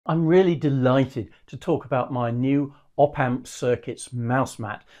I'm really delighted to talk about my new Op-Amp Circuits mouse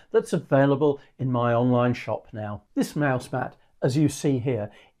mat that's available in my online shop now. This mouse mat, as you see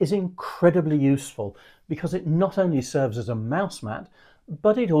here, is incredibly useful because it not only serves as a mouse mat,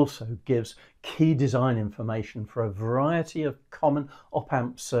 but it also gives key design information for a variety of common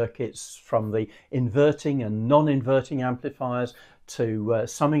op-amp circuits, from the inverting and non-inverting amplifiers to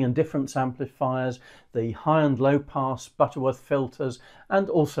summing and difference amplifiers, the high and low pass Butterworth filters, and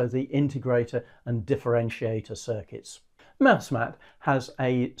also the integrator and differentiator circuits. The mouse mat has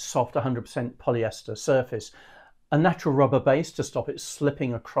a soft 100% polyester surface, a natural rubber base to stop it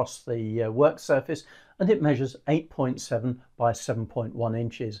slipping across the work surface, and it measures 8.7 by 7.1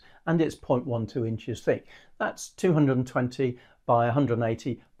 inches and it's 0.12 inches thick. That's 220 by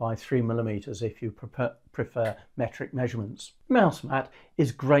 180 by 3 millimeters if you prefer metric measurements. Mouse mat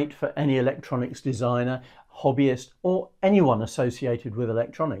is great for any electronics designer, hobbyist, or anyone associated with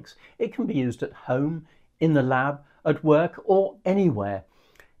electronics. It can be used at home, in the lab, at work, or anywhere.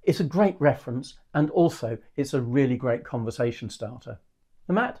 It's a great reference, and also it's a really great conversation starter.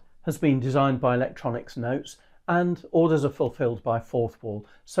 The mat has been designed by Electronics Notes, and orders are fulfilled by Fourth Wall,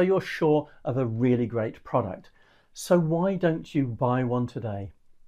 so you're sure of a really great product. So why don't you buy one today?